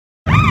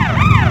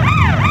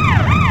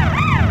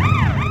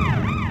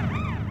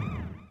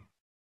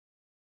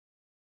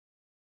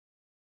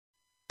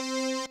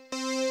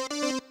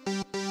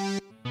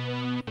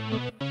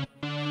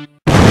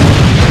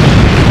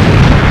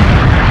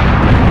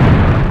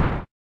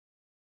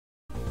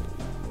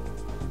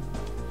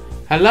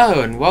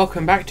Hello and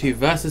welcome back to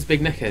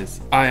VersusBigKnickers.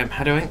 I am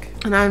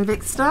haddowinc. And I'm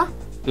VicStar.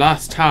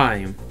 Last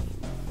time,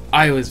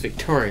 I was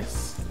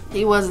victorious.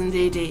 He was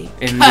indeed.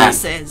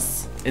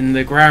 Curses! In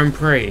the Grand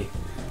Prix.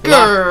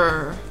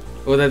 Grrr!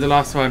 Although the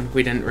last one,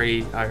 we didn't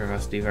really, either of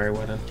us, do very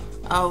well in.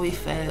 Oh, we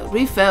failed.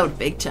 We failed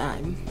big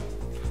time.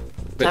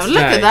 But so today,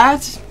 look at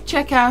that.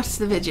 Check out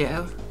the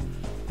video.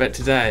 But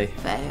today,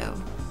 Fail.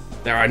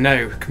 there are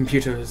no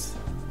computers.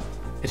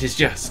 It is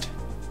just...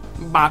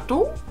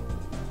 Battle?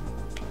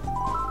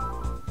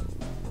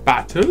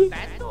 Battle?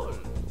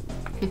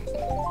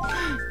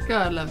 God,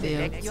 I love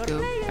the old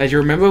school. As you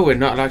remember, we're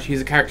not allowed to use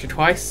a character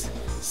twice.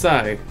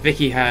 So,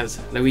 Vicky has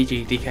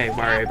Luigi, DK,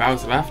 Wario,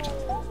 Bowser left.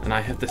 And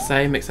I have the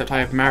same, except I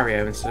have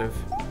Mario instead of...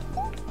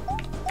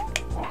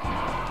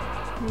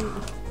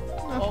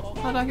 Oh,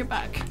 how do I get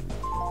back?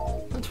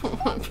 I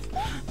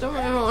don't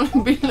really want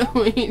to be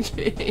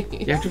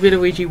Luigi. You have to be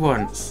Luigi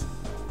once.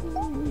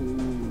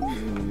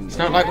 It's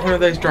not like one of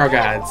those drug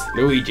ads.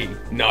 Luigi,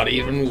 not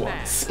even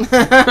once.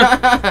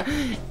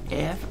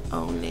 If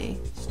only.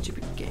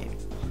 Stupid game.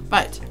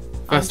 Right.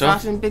 First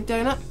off, starting Big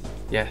Donut?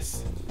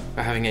 yes.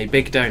 We're having a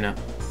big donut.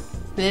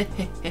 Yeah.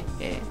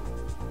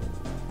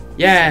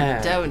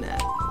 Yeah!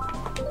 Donut.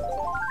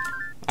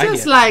 I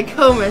Just get- like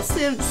Homer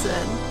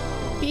Simpson.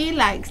 He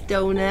likes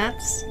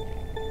donuts.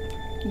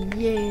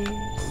 Yeah.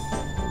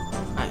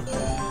 Right.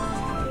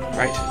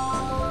 Right.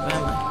 Where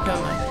am I? Where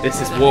am I? This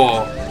is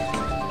war.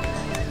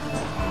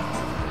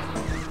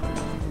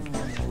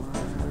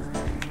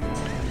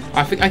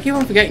 I keep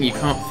on forgetting you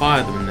can't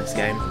fire them in this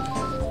game.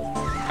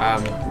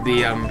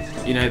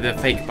 You know, the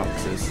fake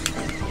boxes.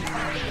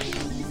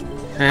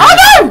 Oh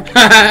no!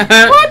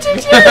 What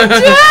did you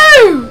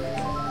do?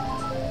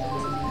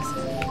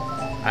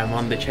 I'm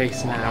on the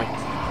chase now.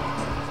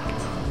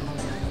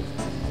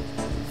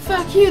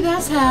 Fuck you,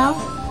 that's how.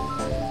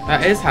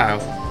 That is how.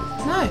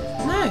 No,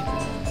 no.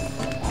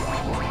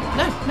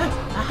 No, no.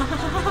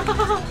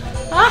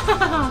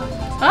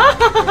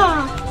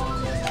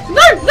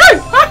 No, no!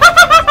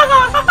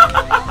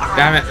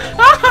 Damn it.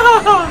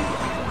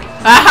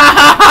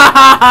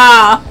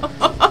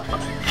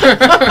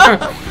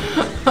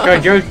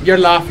 God, your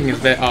laughing is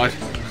a bit odd.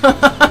 No!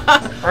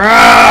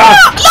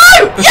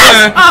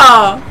 Yes!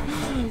 Oh!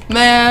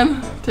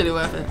 Man. Totally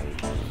worth it.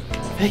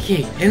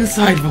 Vicky,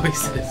 inside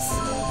voices.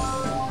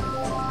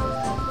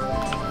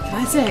 Can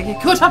I say I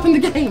get caught up in the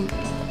game?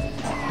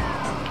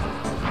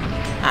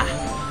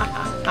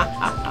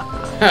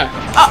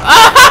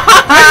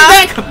 Where did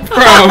that come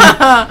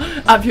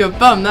from? Up your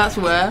bum, that's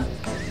where.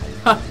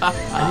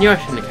 I knew I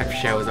shouldn't have kept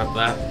shells up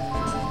there.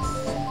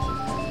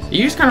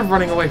 You're just kind of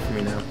running away from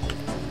me now.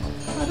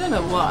 I don't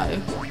know why.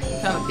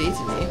 You're kind of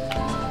beating me.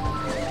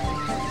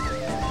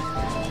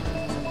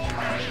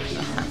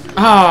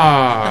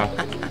 Ah,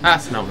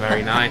 that's not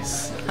very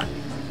nice.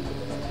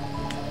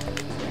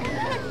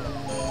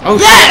 Oh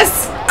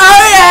Yes!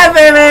 Oh yeah,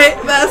 baby!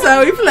 That's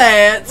how we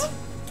play it.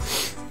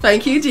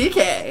 Thank you,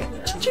 DK.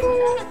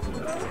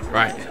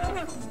 right.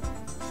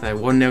 So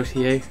 1-0 to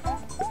you.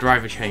 A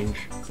driver change.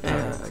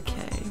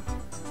 Okay.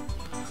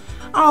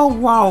 Oh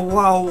wow,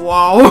 wow,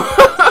 wow.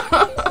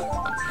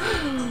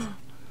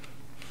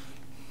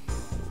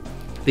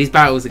 These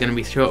battles are going to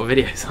be shorter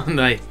videos, aren't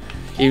they?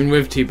 Even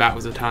with 2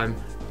 battles of time.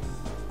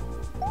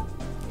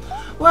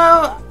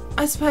 Well,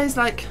 I suppose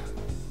like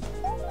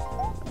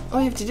all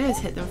you have to do is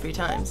hit them 3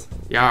 times.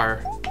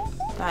 Yar.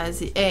 That is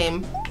the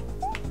aim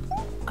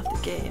of the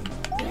game.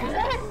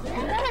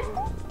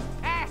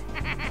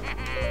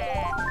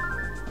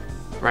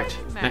 Right.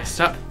 Next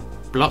up,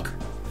 block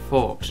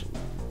fort.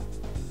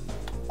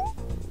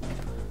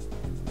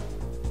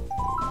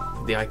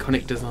 The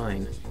iconic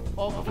design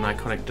of an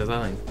iconic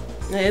design.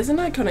 It is an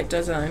iconic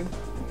design.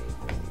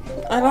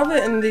 I love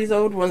it in these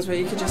old ones where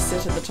you could just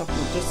sit at the top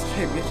and just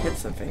hope you'd hit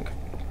something.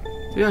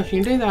 To be honest,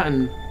 you can do that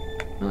and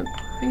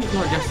I think it's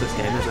not just this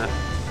game, is it?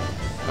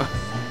 Oh,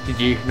 did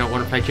you not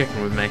want to play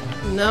chicken with me?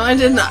 No, I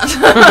did not.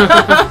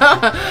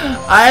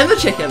 I am the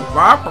chicken.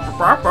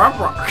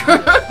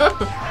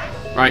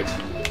 Right.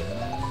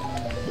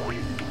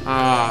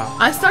 Ah,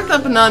 I stuck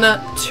that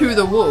banana to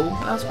the wall.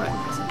 That was quite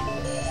impressive.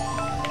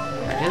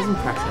 that is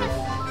impressive.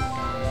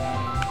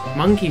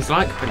 Monkeys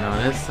like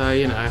bananas, so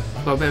you know,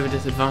 I've got a bit of a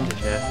disadvantage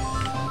here.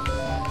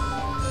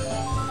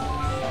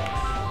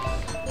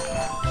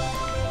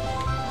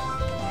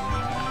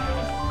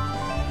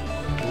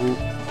 Ooh.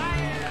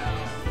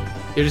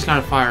 You're just kind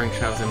of firing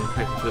shells and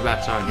hoping for the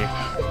best, aren't you?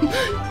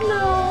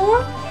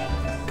 No.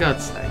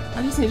 God's sake.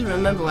 I just need to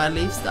remember where I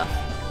leave stuff.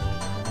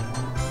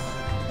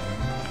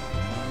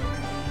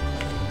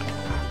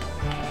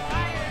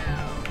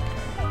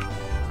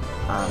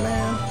 Oh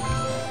man.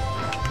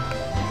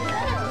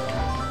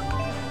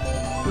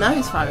 Now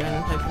he's firing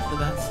and hoping for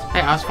the best.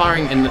 Hey, I was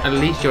firing in at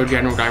least your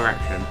general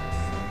direction.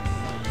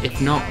 If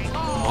not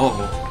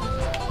more.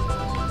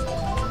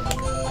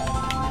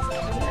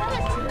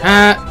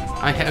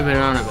 I hit a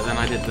banana, but then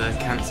I did the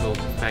cancel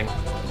thing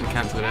and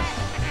cancelled it.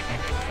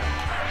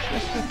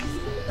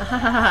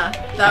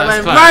 That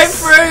went close. right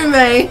through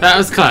me. That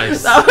was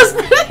close. That was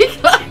really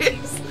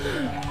close.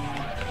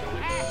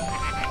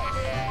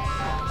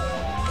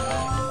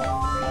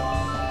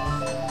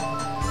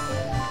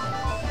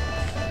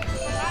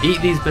 Eat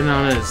these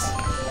bananas. So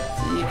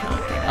you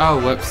can't get it. Oh,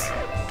 whoops.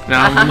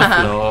 Now I'm on the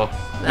floor.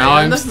 Now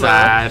I'm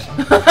sad.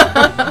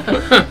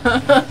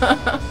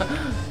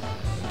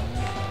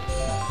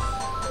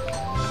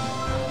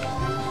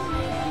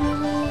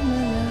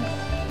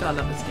 God, I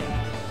love this game.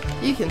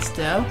 You can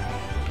steal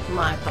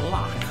my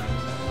block.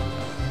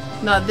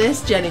 Not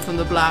this Jenny from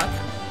the block.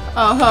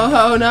 Oh ho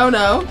ho, no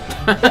no.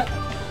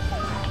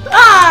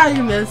 Ah,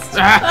 you missed.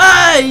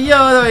 Ah, you're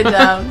all the way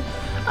down.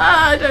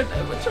 Ah, I don't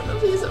know which one of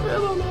these are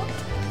real or not.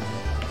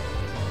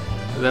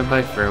 They're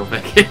both real,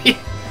 Vicky.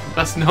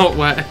 That's not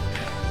where...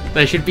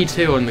 There should be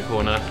two on the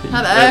corner.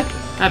 Hello.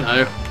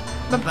 Hello.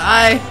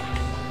 Bye-bye.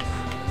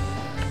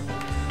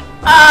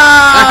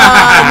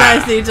 Ah,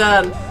 nicely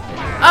done.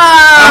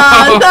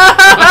 Ah,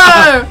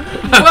 no!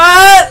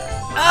 What?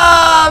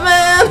 Oh,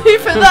 man, who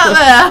put that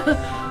there?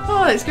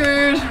 Oh, it's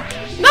screwed.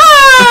 No!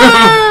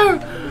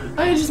 Oh,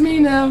 it's just me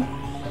now.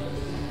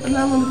 And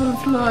now I'm on the bottom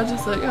floor,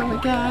 just like, oh my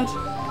god.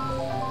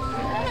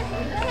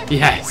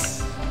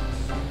 Yes.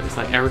 It's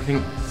like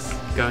everything's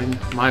going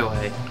my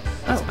way.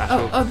 That's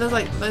special. Oh, there's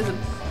like loads of...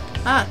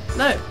 Ah,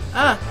 no,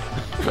 ah.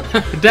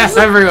 Death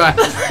everywhere.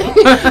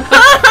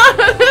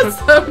 It's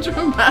so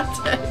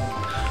dramatic.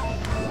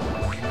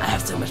 I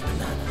have so much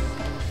banana.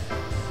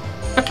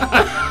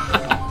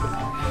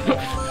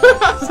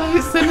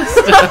 So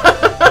sinister.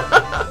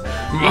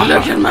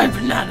 Look at my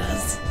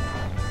bananas.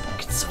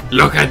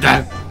 Look at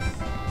them.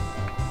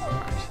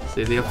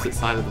 See the opposite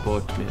side of the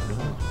board to me as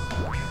well.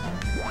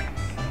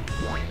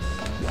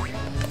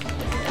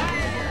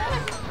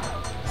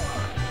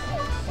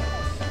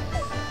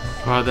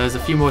 Right, there's a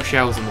few more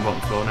shells on the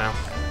bottom floor now.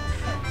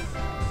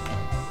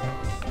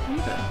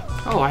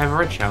 Oh, I have a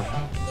red shell.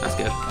 That's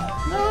good.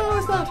 No,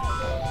 it's not.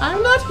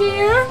 I'm not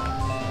here.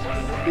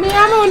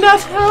 Meow,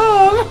 not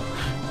home.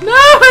 No,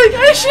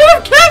 I should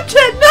have kept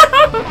it.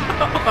 No.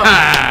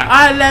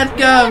 I let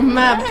go of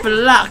my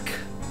block.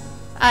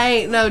 I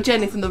ain't no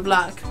Jenny from the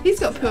block. He's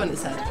got poo on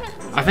his head.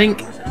 I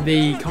think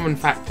the common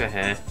factor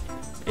here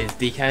is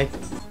DK,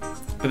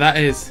 but that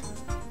is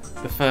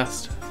the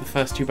first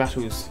two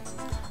battles.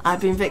 I've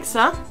been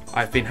VicStar.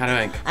 I've been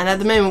haddowinc. And at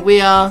the moment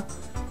we are,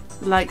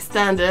 like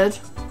standard,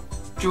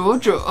 draw.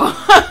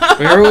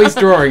 We're always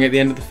drawing at the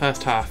end of the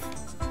first half.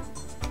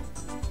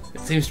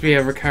 It seems to be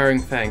a recurring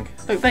thing.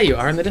 Look, there you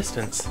are in the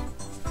distance.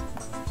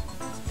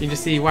 You can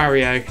just see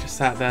Wario just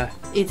sat there.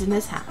 Eating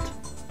his hat.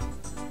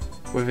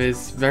 With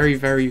his very,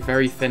 very,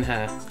 very thin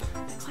hair.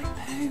 Looks like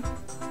poo.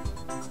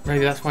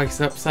 Maybe that's why he's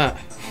so upset.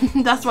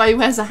 That's why he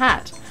wears a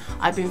hat.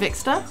 I've been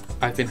VicStar.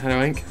 I've been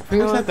haddowinc. I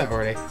think we said that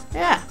already.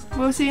 Yeah,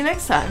 we'll see you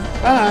next time.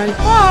 Bye.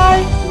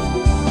 Bye.